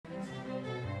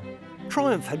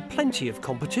Triumph had plenty of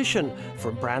competition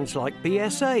from brands like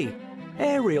BSA,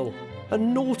 Ariel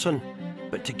and Norton.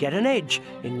 But to get an edge,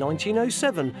 in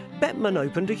 1907, Bettman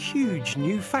opened a huge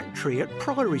new factory at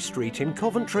Priory Street in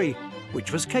Coventry,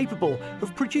 which was capable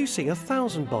of producing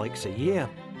 1,000 bikes a year.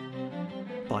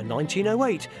 By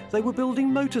 1908, they were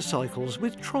building motorcycles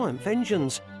with Triumph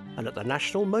engines, and at the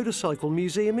National Motorcycle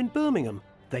Museum in Birmingham,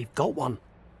 they've got one.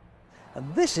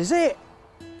 And this is it!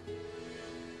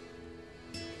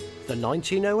 The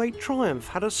 1908 Triumph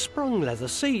had a sprung leather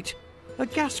seat, a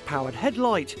gas-powered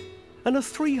headlight, and a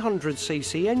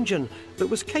 300cc engine that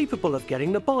was capable of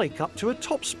getting the bike up to a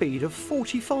top speed of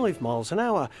 45 miles an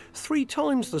hour, 3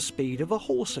 times the speed of a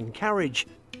horse and carriage.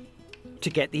 To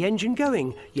get the engine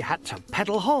going, you had to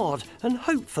pedal hard and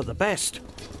hope for the best.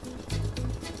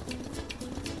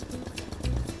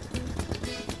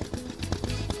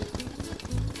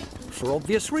 For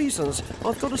obvious reasons,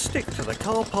 I've got to stick to the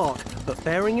car park, but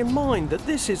bearing in mind that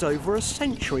this is over a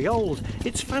century old,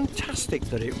 it's fantastic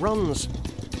that it runs.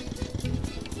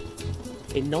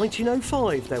 In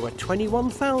 1905, there were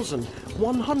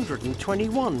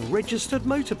 21,121 registered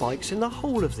motorbikes in the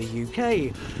whole of the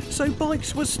UK, so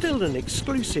bikes were still an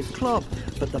exclusive club,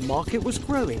 but the market was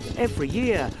growing every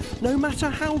year, no matter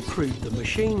how crude the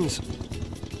machines.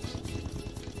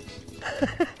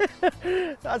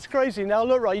 That's crazy. Now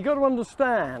look, right, you've got to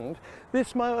understand,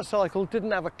 this motorcycle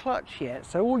didn't have a clutch yet,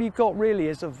 so all you've got really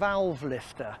is a valve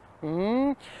lifter.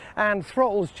 And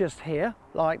throttle's just here,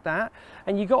 like that,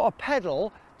 and you got a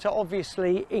pedal to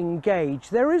obviously engage.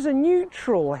 There is a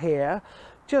neutral here,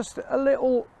 just a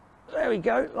little, there we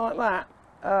go, like that,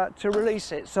 to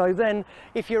release it. So then,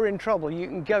 if you're in trouble, you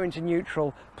can go into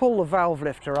neutral, pull the valve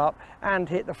lifter up, and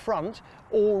hit the front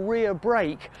or rear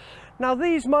brake. Now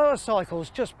these motorcycles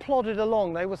just plodded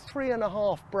along. They were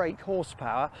 3.5 brake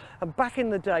horsepower, and back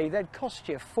in the day, they'd cost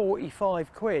you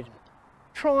 45 quid.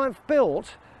 Triumph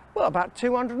built, well, about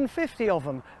 250 of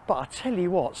them, but I tell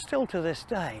you what, still to this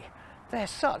day, they're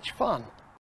such fun.